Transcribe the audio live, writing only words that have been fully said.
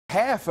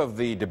Half of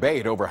the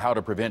debate over how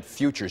to prevent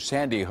future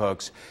Sandy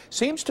hooks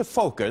seems to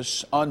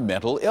focus on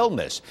mental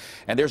illness.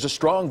 And there's a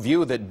strong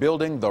view that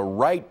building the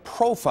right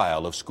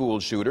profile of school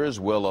shooters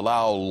will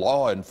allow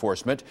law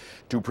enforcement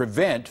to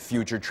prevent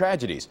future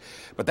tragedies.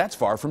 But that's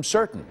far from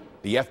certain.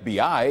 The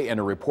FBI, in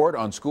a report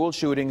on school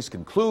shootings,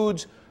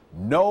 concludes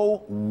no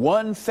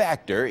one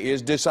factor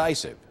is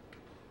decisive.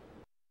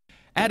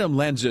 Adam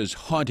Lanza's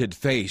haunted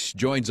face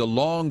joins a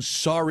long,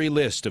 sorry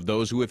list of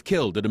those who have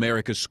killed at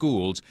America's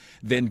schools,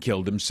 then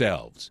killed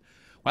themselves.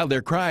 While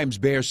their crimes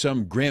bear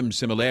some grim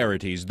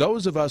similarities,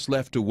 those of us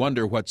left to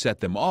wonder what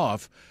set them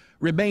off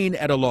remain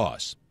at a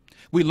loss.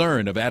 We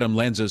learn of Adam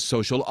Lanza's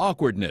social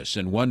awkwardness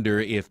and wonder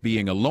if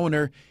being a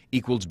loner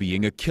equals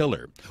being a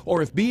killer,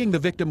 or if being the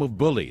victim of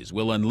bullies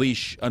will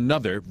unleash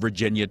another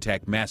Virginia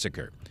Tech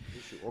massacre.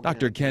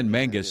 Dr.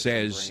 Conn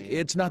says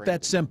it's not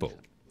that simple.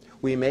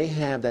 We may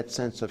have that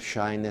sense of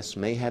shyness,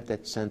 may have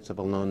that sense of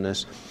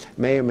aloneness,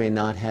 may or may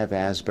not have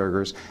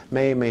Asperger's,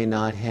 may or may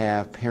not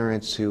have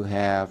parents who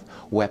have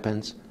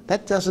weapons.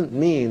 That doesn't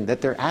mean that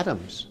they're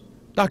Adams.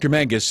 Dr.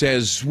 Mangus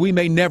says we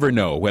may never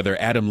know whether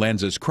Adam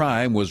Lanza's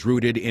crime was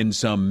rooted in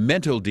some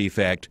mental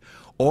defect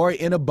or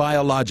in a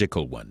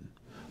biological one.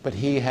 But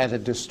he had a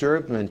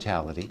disturbed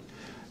mentality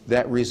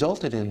that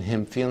resulted in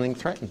him feeling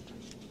threatened.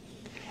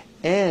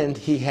 And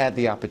he had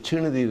the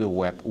opportunity to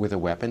with a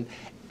weapon,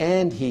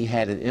 and he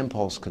had an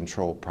impulse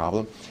control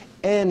problem,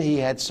 and he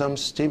had some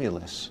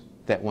stimulus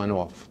that went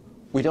off.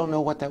 We don't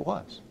know what that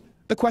was.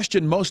 The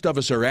question most of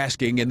us are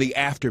asking in the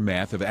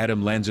aftermath of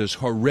Adam Lanza's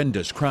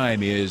horrendous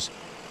crime is,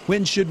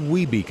 when should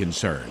we be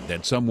concerned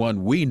that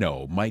someone we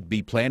know might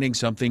be planning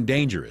something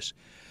dangerous?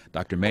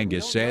 Dr.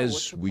 Mangus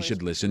says we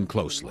should listen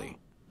closely.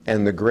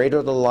 And the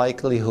greater the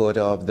likelihood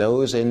of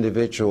those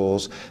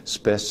individuals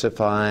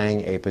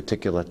specifying a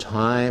particular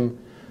time,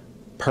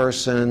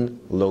 person,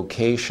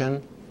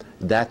 location,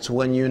 that's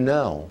when you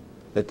know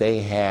that they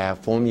have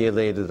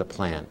formulated a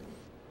plan.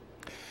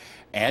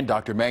 And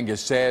Dr.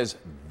 Mangus says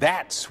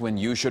that's when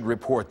you should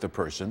report the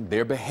person,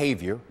 their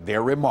behavior,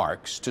 their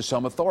remarks to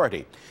some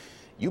authority.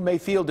 You may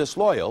feel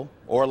disloyal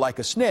or like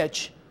a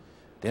snitch.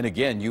 Then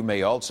again, you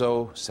may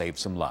also save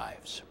some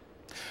lives.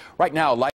 Right now,